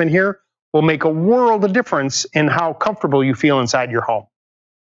 investment here, will make a world of difference in how comfortable you feel inside your home.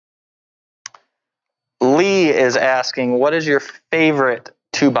 Lee is asking, what is your favorite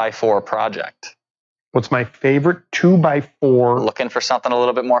 2x4 project? What's my favorite 2x4? Looking for something a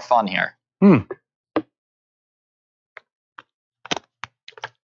little bit more fun here.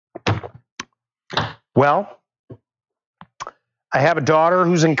 Well, I have a daughter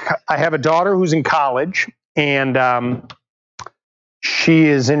who's in college, and she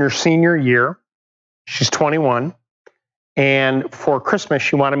is in her senior year. She's 21, and for Christmas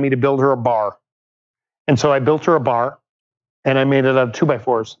she wanted me to build her a bar, and so I built her a bar, and I made it out of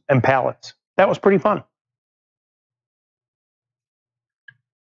 2x4s and pallets. That was pretty fun.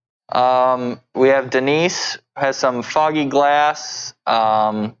 We have Denise has some foggy glass.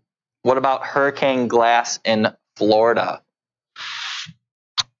 What about hurricane glass in Florida?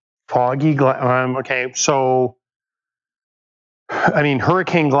 Foggy glass. Okay, so I mean,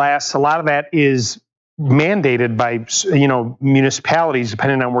 hurricane glass. A lot of that is mandated by municipalities,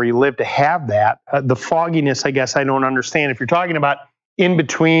 depending on where you live, to have that. The fogginess, I guess, I don't understand. If you're talking about in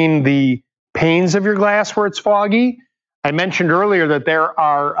between the panes of your glass where it's foggy, I mentioned earlier that there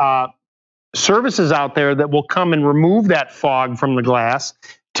are services out there that will come and remove that fog from the glass.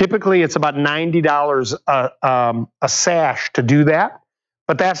 Typically, it's about $90 a sash to do that,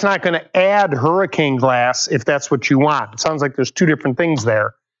 but that's not going to add hurricane glass if that's what you want. It sounds like there's two different things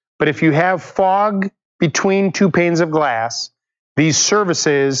there. But if you have fog between two panes of glass, these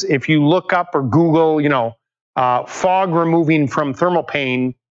services, if you look up or Google, fog removing from thermal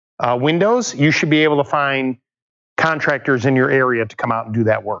pane windows, you should be able to find contractors in your area to come out and do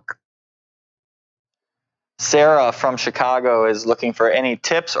that work. Sarah from Chicago is looking for any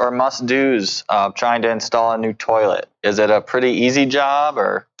tips or must-dos trying to install a new toilet. Is it a pretty easy job,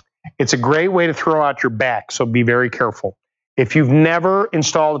 or? It's a great way to throw out your back, so be very careful. If you've never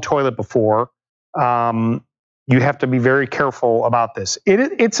installed a toilet before, you have to be very careful about this.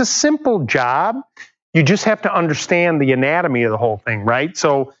 It's a simple job. You just have to understand the anatomy of the whole thing, right?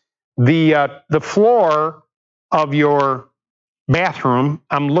 So the floor of your bathroom,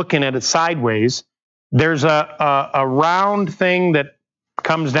 I'm looking at it sideways. There's a round thing that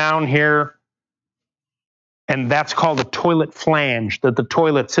comes down here, and that's called a toilet flange that the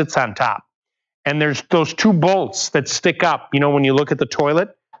toilet sits on top. And there's those two bolts that stick up. When you look at the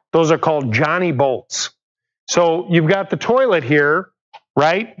toilet, those are called Johnny bolts. So you've got the toilet here,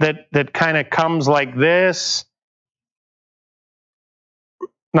 right, that kind of comes like this.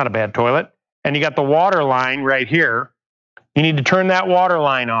 Not a bad toilet. And you got the water line right here. You need to turn that water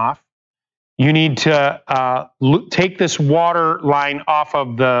line off. You need to take this water line off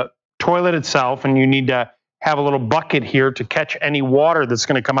of the toilet itself, and you need to have a little bucket here to catch any water that's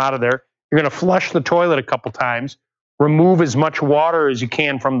going to come out of there. You're going to flush the toilet a couple times, remove as much water as you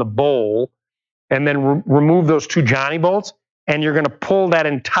can from the bowl, and then remove those two Johnny bolts, and you're going to pull that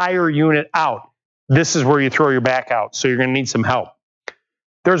entire unit out. This is where you throw your back out, so you're going to need some help.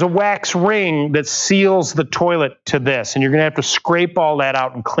 There's a wax ring that seals the toilet to this, and you're going to have to scrape all that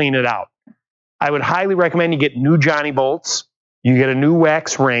out and clean it out. I would highly recommend you get new Johnny bolts, you get a new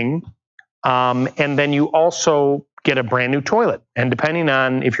wax ring, and then you also get a brand new toilet. And depending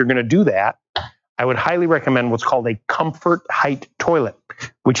on if you're going to do that, I would highly recommend what's called a comfort height toilet,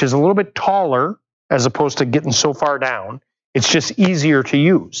 which is a little bit taller as opposed to getting so far down. It's just easier to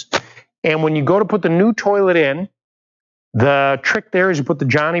use. And when you go to put the new toilet in, the trick there is you put the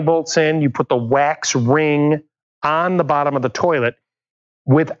Johnny bolts in, you put the wax ring on the bottom of the toilet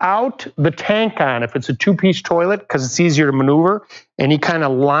without the tank on, if it's a two-piece toilet, because it's easier to maneuver, and you kind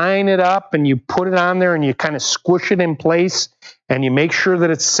of line it up and you put it on there and you kind of squish it in place and you make sure that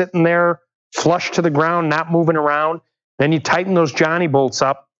it's sitting there flush to the ground, not moving around. Then you tighten those Johnny bolts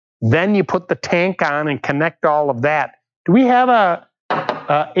up. Then you put the tank on and connect all of that. Do we have a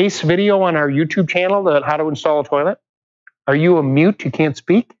ACE video on our YouTube channel on how to install a toilet? Are you a mute? You can't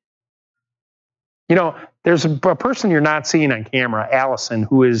speak? There's a person you're not seeing on camera, Allison,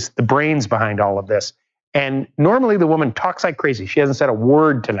 who is the brains behind all of this. And normally the woman talks like crazy. She hasn't said a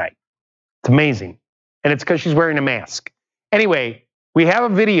word tonight. It's amazing. And it's because she's wearing a mask. Anyway, we have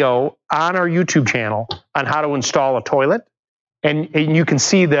a video on our YouTube channel on how to install a toilet. And you can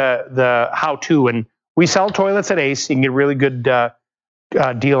see the how-to. And we sell toilets at ACE. You can get a really good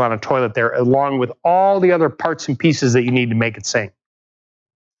deal on a toilet there, along with all the other parts and pieces that you need to make it sing.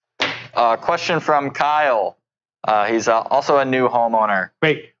 Question from Kyle. He's also a new homeowner.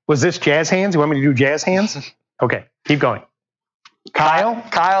 Wait, was this jazz hands? You want me to do jazz hands? Okay, keep going.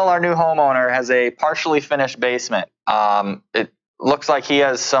 Kyle, our new homeowner, has a partially finished basement. It looks like he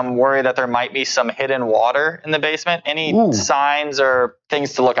has some worry that there might be some hidden water in the basement. Any signs or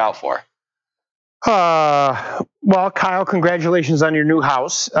things to look out for? Well, Kyle, congratulations on your new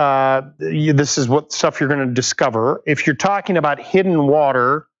house. This is what stuff you're going to discover. If you're talking about hidden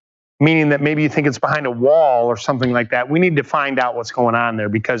water, meaning that maybe you think it's behind a wall or something like that, we need to find out what's going on there,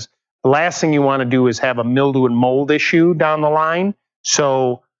 because the last thing you want to do is have a mildew and mold issue down the line.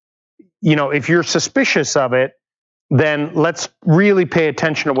 So, if you're suspicious of it, then let's really pay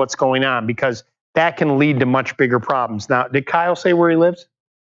attention to what's going on, because that can lead to much bigger problems. Now, did Kyle say where he lives?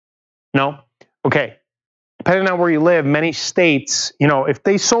 No? Okay. Depending on where you live, many states, if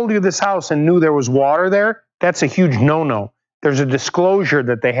they sold you this house and knew there was water there, that's a huge no-no. There's a disclosure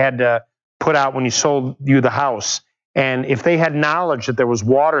that they had to put out when you sold you the house. And if they had knowledge that there was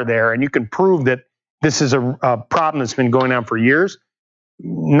water there, and you can prove that this is a problem that's been going on for years,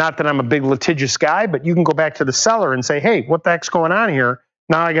 not that I'm a big litigious guy, but you can go back to the seller and say, hey, what the heck's going on here?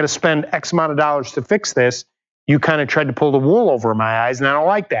 Now I got to spend X amount of dollars to fix this. You kind of tried to pull the wool over my eyes, and I don't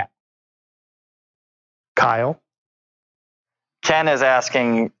like that. Kyle? Ken is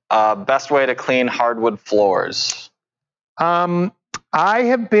asking, best way to clean hardwood floors. I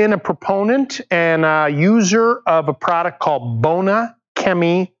have been a proponent and a user of a product called Bona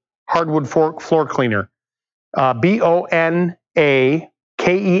Chemi Hardwood Floor Cleaner. Bonakemi.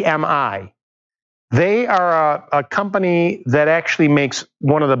 They are a company that actually makes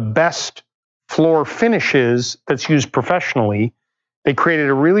one of the best floor finishes that's used professionally. They created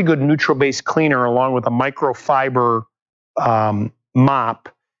a really good neutral-based cleaner along with a microfiber mop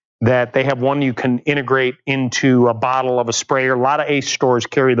that they have one you can integrate into a bottle of a sprayer. A lot of Ace stores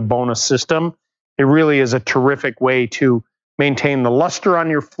carry the bonus system. It really is a terrific way to maintain the luster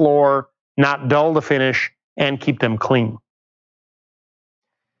on your floor, not dull the finish, and keep them clean.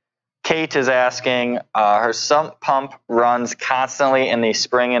 Kate is asking, her sump pump runs constantly in the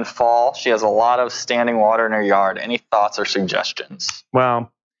spring and fall. She has a lot of standing water in her yard. Any thoughts or suggestions?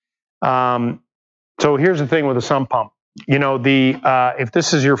 Well, so here's the thing with a sump pump. If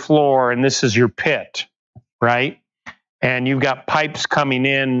this is your floor and this is your pit, right? And you've got pipes coming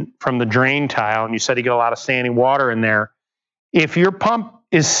in from the drain tile, and you said you get a lot of standing water in there. If your pump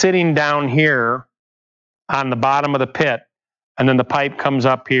is sitting down here on the bottom of the pit, and then the pipe comes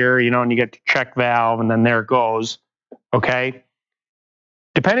up here, and you get the check valve, and then there it goes, okay?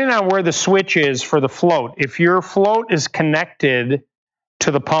 Depending on where the switch is for the float, if your float is connected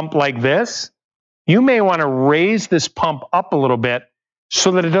to the pump like this, you may want to raise this pump up a little bit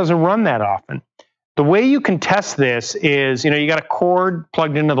so that it doesn't run that often. The way you can test this is, you got a cord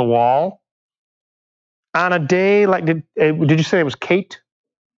plugged into the wall. On a day like, did you say it was Kate?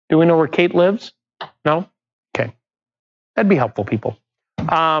 Do we know where Kate lives? No? Okay. That'd be helpful, people.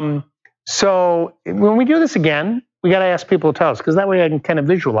 So when we do this again, we got to ask people to tell us, because that way I can kind of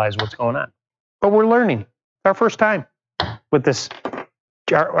visualize what's going on. But we're learning. Our first time with this.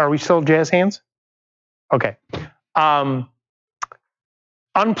 Are we still jazz hands? Okay. Unplug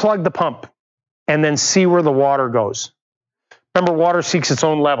the pump and then see where the water goes. Remember, water seeks its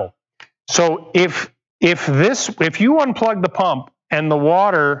own level. So if you unplug the pump and the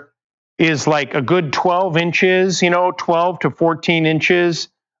water is like a good 12 inches, 12 to 14 inches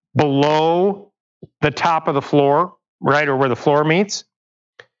below the top of the floor, right, or where the floor meets,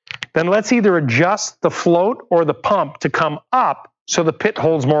 then let's either adjust the float or the pump to come up so the pit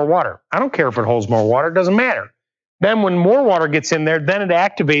holds more water. I don't care if it holds more water, it doesn't matter. Then when more water gets in there, then it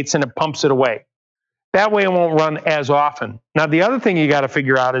activates and it pumps it away. That way it won't run as often. Now, the other thing you got to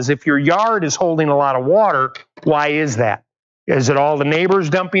figure out is if your yard is holding a lot of water, why is that? Is it all the neighbors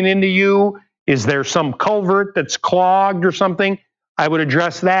dumping into you? Is there some culvert that's clogged or something? I would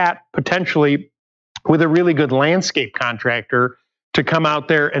address that potentially with a really good landscape contractor to come out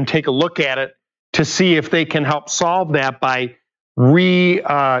there and take a look at it to see if they can help solve that by grading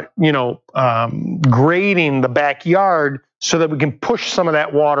the backyard so that we can push some of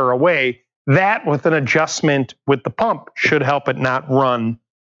that water away. That, with an adjustment with the pump, should help it not run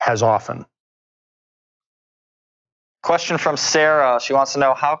as often. Question from Sarah. She wants to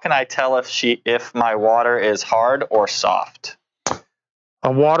know, how can I tell if my water is hard or soft?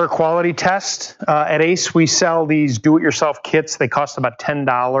 A water quality test. At Ace, we sell these do-it-yourself kits. They cost about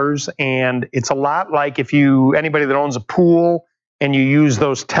 $10, and it's a lot like if anybody that owns a pool and you use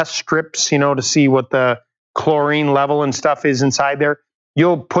those test strips, to see what the chlorine level and stuff is inside there.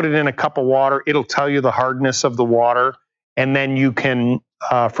 You'll put it in a cup of water. It'll tell you the hardness of the water, and then you can,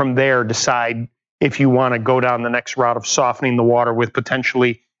 from there, decide if you want to go down the next route of softening the water with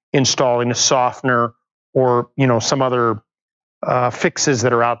potentially installing a softener or, some other fixes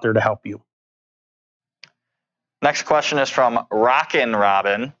that are out there to help you. Next question is from Rockin'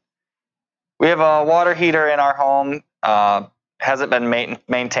 Robin. We have a water heater in our home. Hasn't been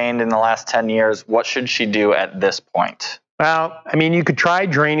maintained in the last 10 years. What should she do at this point? Well, I mean, you could try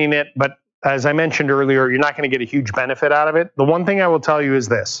draining it, but as I mentioned earlier, you're not going to get a huge benefit out of it. The one thing I will tell you is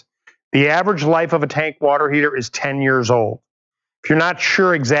this. The average life of a tank water heater is 10 years old. If you're not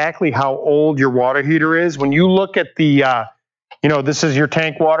sure exactly how old your water heater is, when you look at the, this is your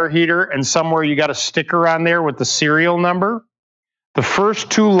tank water heater, and somewhere you got a sticker on there with the serial number. The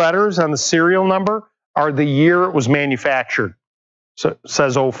first 2 letters on the serial number are the year it was manufactured. So it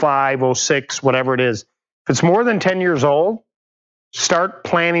says 05, 06, whatever it is. If it's more than 10 years old, start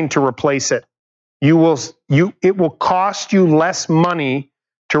planning to replace it. It will cost you less money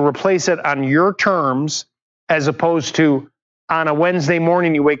to replace it on your terms, as opposed to on a Wednesday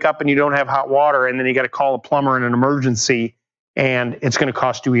morning you wake up and you don't have hot water, and then you got to call a plumber in an emergency, and it's going to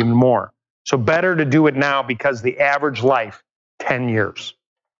cost you even more. So better to do it now, because the average life, 10 years.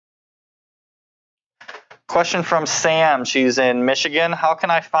 Question from Sam. She's in Michigan. How can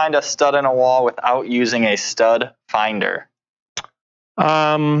I find a stud in a wall without using a stud finder?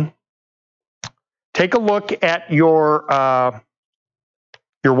 Take a look at your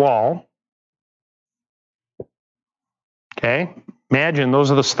wall. Okay, imagine those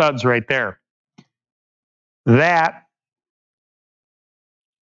are the studs right there. That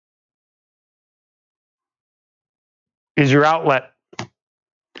is your outlet.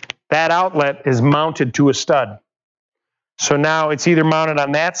 That outlet is mounted to a stud. So now it's either mounted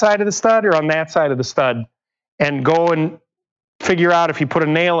on that side of the stud or on that side of the stud. And go and figure out, if you put a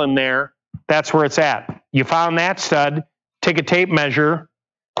nail in there, that's where it's at. You found that stud, take a tape measure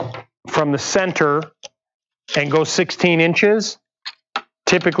from the center and go 16 inches.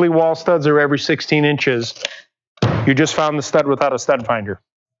 Typically, wall studs are every 16 inches. You just found the stud without a stud finder.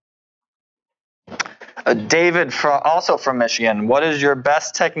 David, also from Michigan. What is your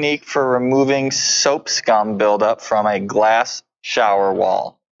best technique for removing soap scum buildup from a glass shower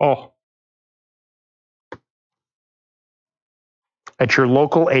wall? Oh. At your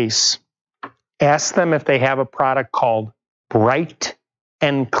local Ace, ask them if they have a product called Bright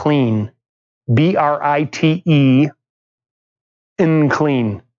and Clean. B-R-I-T-E, and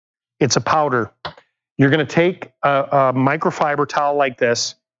clean. It's a powder. You're going to take a microfiber towel like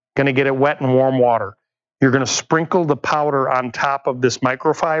this, going to get it wet in warm water. You're going to sprinkle the powder on top of this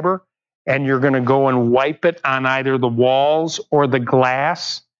microfiber, and you're going to go and wipe it on either the walls or the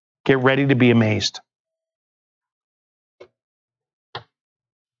glass. Get ready to be amazed.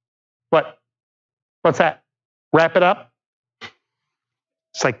 What? What's that? Wrap it up?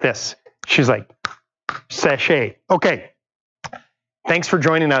 It's like this. She's like, sachet. Okay. Thanks for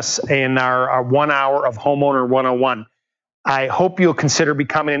joining us in our 1 hour of Homeowner 101. I hope you'll consider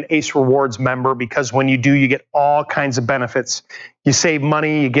becoming an ACE Rewards member, because when you do, you get all kinds of benefits. You save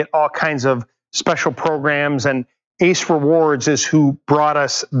money, you get all kinds of special programs, and ACE Rewards is who brought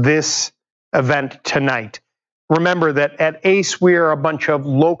us this event tonight. Remember that at ACE, we are a bunch of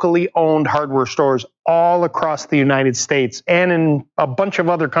locally owned hardware stores all across the United States and in a bunch of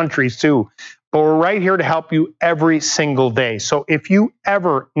other countries too. But we're right here to help you every single day. So if you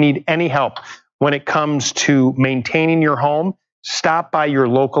ever need any help when it comes to maintaining your home, stop by your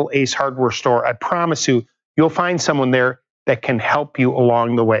local ACE hardware store. I promise you, you'll find someone there that can help you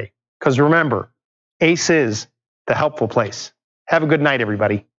along the way. Because remember, ACE is the helpful place. Have a good night,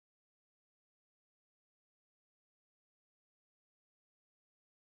 everybody.